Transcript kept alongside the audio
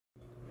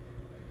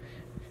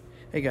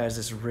Hey guys,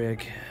 this is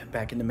Rick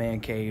back in the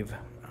man cave,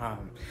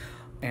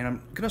 and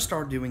I'm gonna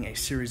start doing a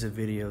series of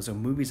videos on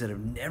movies that have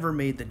never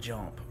made the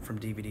jump from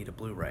DVD to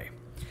Blu-ray.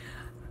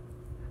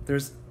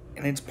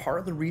 And it's part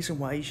of the reason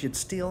why you should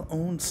still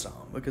own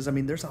some, because I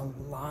mean, there's a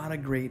lot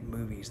of great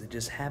movies that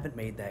just haven't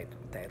made that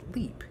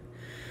leap.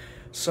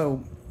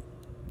 So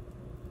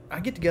I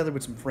get together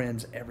with some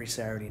friends every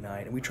Saturday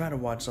night, and we try to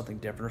watch something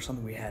different or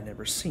something we had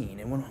never seen.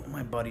 And one of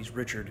my buddies,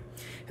 Richard,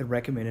 had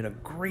recommended a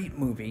great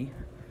movie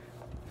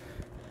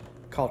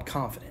called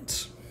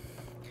Confidence.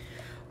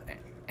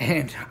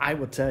 And I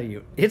will tell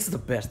you, it's the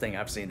best thing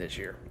I've seen this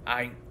year.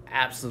 I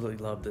absolutely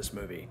love this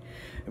movie.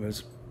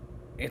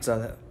 It's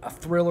a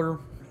thriller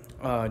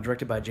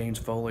directed by James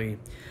Foley,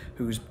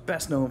 who's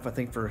best known, I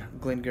think, for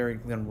Glengarry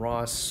Glen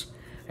Ross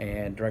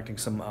and directing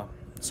some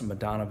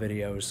Madonna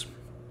videos.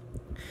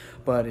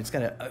 But it's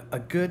got a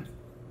good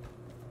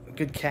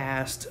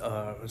cast.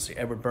 Let's see,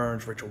 Edward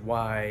Burns, Rachel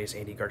Weisz,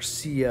 Andy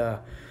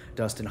Garcia,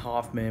 Dustin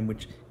Hoffman,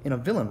 which in a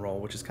villain role,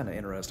 which is kind of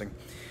interesting,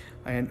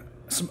 and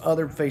some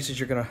other faces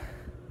you're gonna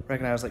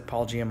recognize like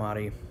Paul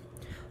Giamatti,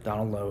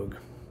 Donald Logue.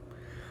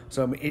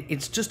 So I mean,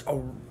 it's just a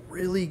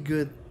really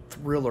good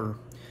thriller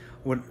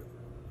with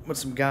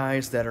some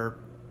guys that are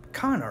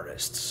con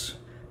artists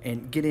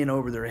and get in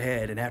over their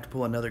head and have to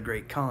pull another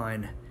great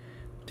con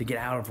to get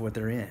out of what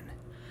they're in,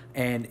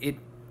 and it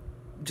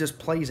just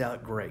plays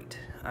out great.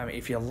 I mean,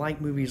 if you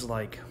like movies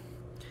like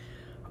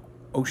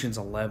Ocean's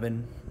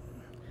 11,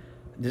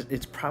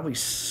 it's probably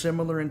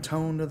similar in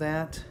tone to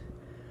that.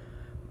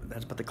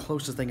 That's about the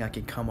closest thing I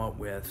can come up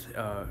with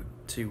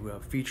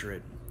to feature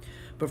it.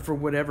 But for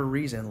whatever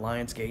reason,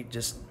 Lionsgate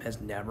just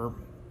has never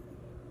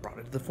brought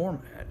it to the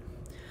format.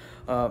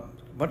 A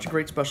bunch of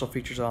great special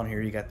features on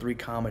here. You got 3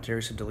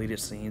 commentaries, some deleted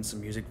scenes, some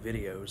music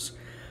videos.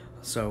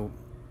 So,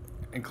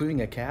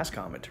 including a cast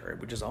commentary,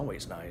 which is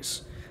always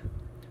nice.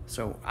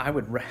 So I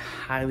would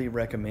highly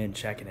recommend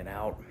checking it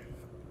out.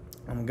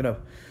 I'm gonna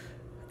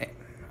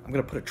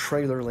put a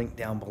trailer link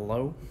down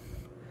below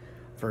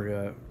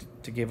for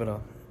to give it a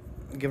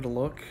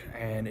look.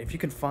 And if you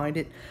can find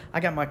it,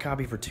 I got my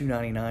copy for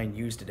 $2.99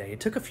 used today. It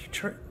took a few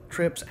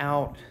trips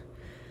out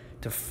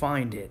to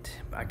find it.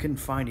 I couldn't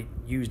find it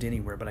used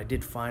anywhere, but I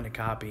did find a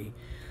copy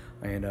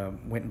and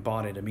went and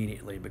bought it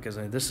immediately, because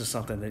this is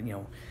something that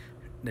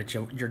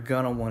you're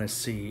gonna want to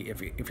see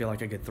if you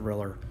like a good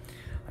thriller.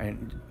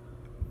 And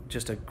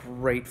just a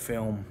great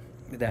film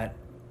that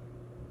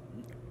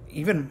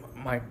even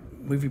my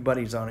movie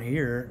buddies on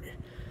here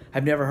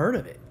have never heard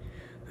of it.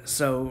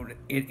 So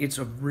it's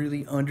a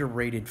really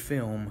underrated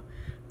film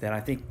that I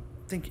think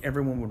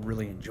everyone would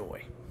really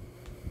enjoy.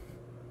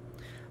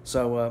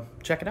 So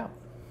check it out.